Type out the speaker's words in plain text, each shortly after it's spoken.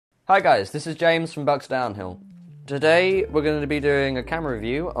Hi guys, this is James from BucksDH. Today we're going to be doing a camera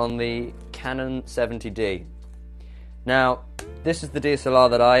review on the Canon 70D. Now, this is the DSLR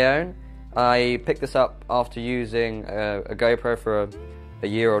that I own. I picked this up after using a GoPro for a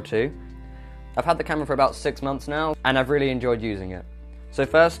year or two. I've had the camera for about 6 months now, and I've really enjoyed using it. So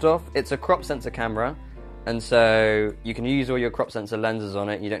first off, it's a crop sensor camera, and so you can use all your crop sensor lenses on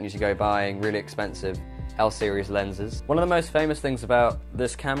it. You don't need to go buying really expensive L-series lenses. One of the most famous things about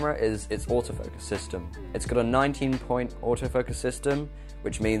this camera is its autofocus system. It's got a 19-point autofocus system,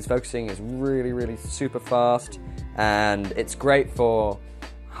 which means focusing is really super fast, and it's great for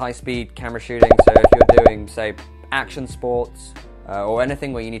high-speed camera shooting. So if you're doing, say, action sports or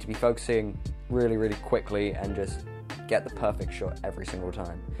anything where you need to be focusing really quickly and just get the perfect shot every single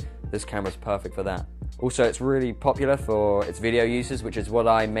time, this camera's perfect for that. Also, it's really popular for its video uses, which is what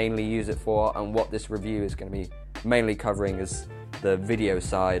I mainly use it for, and what this review is going to be mainly covering is the video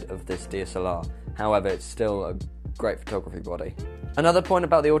side of this DSLR. However, it's still a great photography body. Another point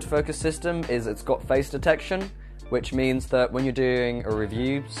about the autofocus system is it's got face detection, which means that when you're doing a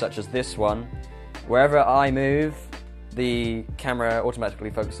review, such as this one, wherever I move, the camera automatically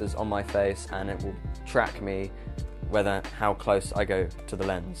focuses on my face and it will track me how close I go to the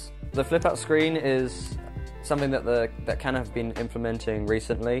lens. The flip-out screen is something that Canon have been implementing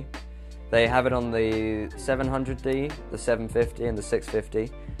recently. They have it on the 700D, the 750 and the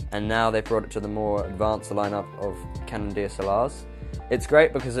 650, and now they've brought it to the more advanced lineup of Canon DSLRs. It's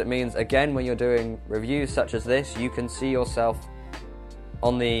great because it means, again, when you're doing reviews such as this, you can see yourself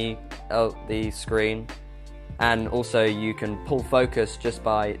on the screen, and also you can pull focus just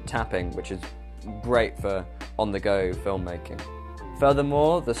by tapping, which is great for on-the-go filmmaking.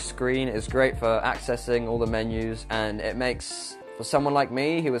 Furthermore, the screen is great for accessing all the menus, and it makes, for someone like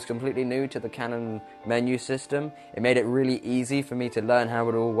me who was completely new to the Canon menu system, it made it really easy for me to learn how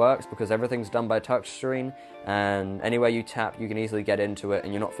it all works, because everything's done by touchscreen, and anywhere you tap you can easily get into it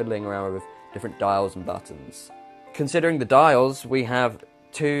and you're not fiddling around with different dials and buttons. Considering the dials, we have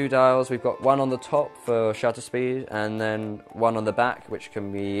 2 dials. We've got one on the top for shutter speed and then one on the back, which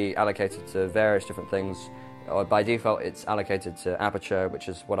can be allocated to various different things. By default, it's allocated to aperture, which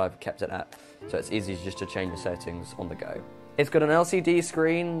is what I've kept it at, so it's easy just to change the settings on the go. It's got an LCD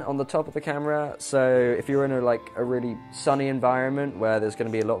screen on the top of the camera, so if you're in a really sunny environment where there's going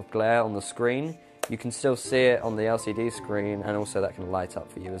to be a lot of glare on the screen, you can still see it on the LCD screen, and also that can light up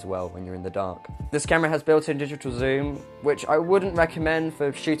for you as well when you're in the dark. This camera has built-in digital zoom, which I wouldn't recommend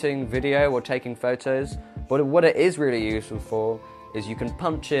for shooting video or taking photos, but what it is really useful for is you can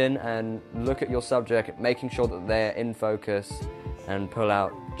punch in and look at your subject, making sure that they're in focus, and pull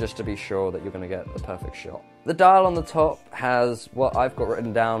out just to be sure that you're going to get the perfect shot. The dial on the top has what I've got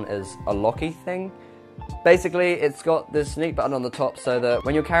written down as a locky thing. Basically, it's got this neat button on the top so that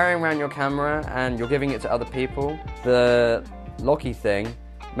when you're carrying around your camera and you're giving it to other people, the locky thing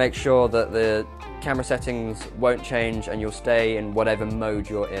makes sure that the camera settings won't change and you'll stay in whatever mode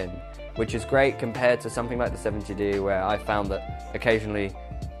you're in, which is great compared to something like the 70D, where I found that occasionally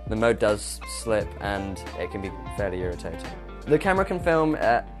the mode does slip and it can be fairly irritating. The camera can film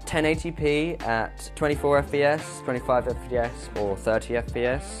at 1080p at 24 FPS, 25 FPS or 30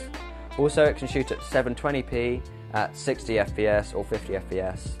 FPS. Also, it can shoot at 720p at 60 FPS or 50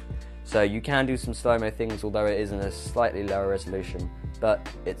 FPS. So you can do some slow-mo things, although it is in a slightly lower resolution, but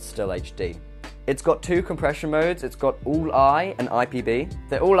it's still HD. It's got 2 compression modes. It's got All-I and IPB.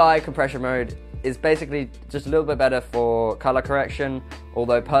 The All-I compression mode is basically just a little bit better for color correction,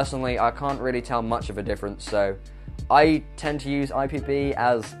 although personally I can't really tell much of a difference, so I tend to use IPB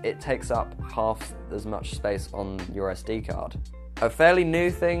as it takes up half as much space on your SD card. A fairly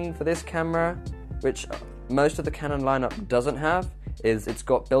new thing for this camera, which most of the Canon lineup doesn't have, is it's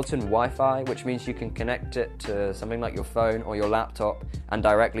got built-in Wi-Fi, which means you can connect it to something like your phone or your laptop and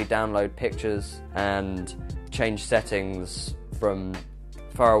directly download pictures and change settings from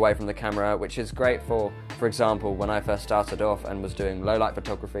far away from the camera, which is great for example, when I first started off and was doing low light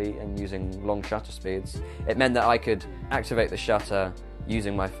photography and using long shutter speeds. It meant that I could activate the shutter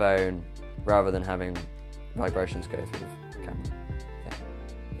using my phone rather than having vibrations go through the camera.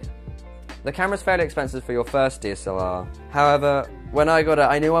 The camera's fairly expensive for your first DSLR. However, when I got it,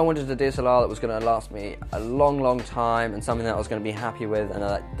 I knew I wanted a DSLR that was going to last me a long time and something that I was going to be happy with and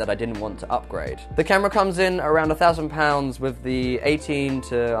that I didn't want to upgrade. The camera comes in around £1,000 with the 18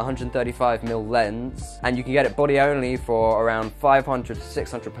 to 135mm lens, and you can get it body only for around £500 to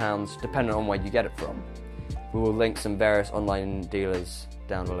 £600 depending on where you get it from. We will link some various online dealers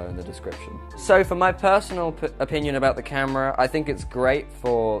down below in the description. So for my personal opinion about the camera, I think it's great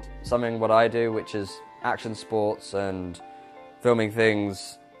for something what I do, which is action sports and filming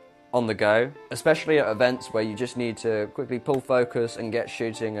things on the go, especially at events where you just need to quickly pull focus and get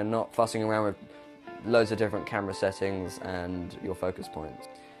shooting and not fussing around with loads of different camera settings and your focus points.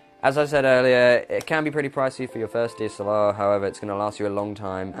 As I said earlier, it can be pretty pricey for your first DSLR, however it's going to last you a long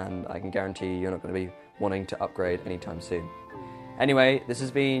time and I can guarantee you're not going to be wanting to upgrade anytime soon. Anyway, this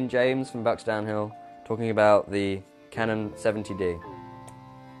has been James from BucksDH talking about the Canon 70D.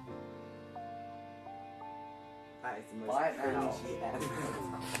 That is the most cringy ever.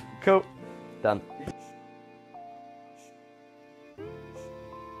 Cool. Done.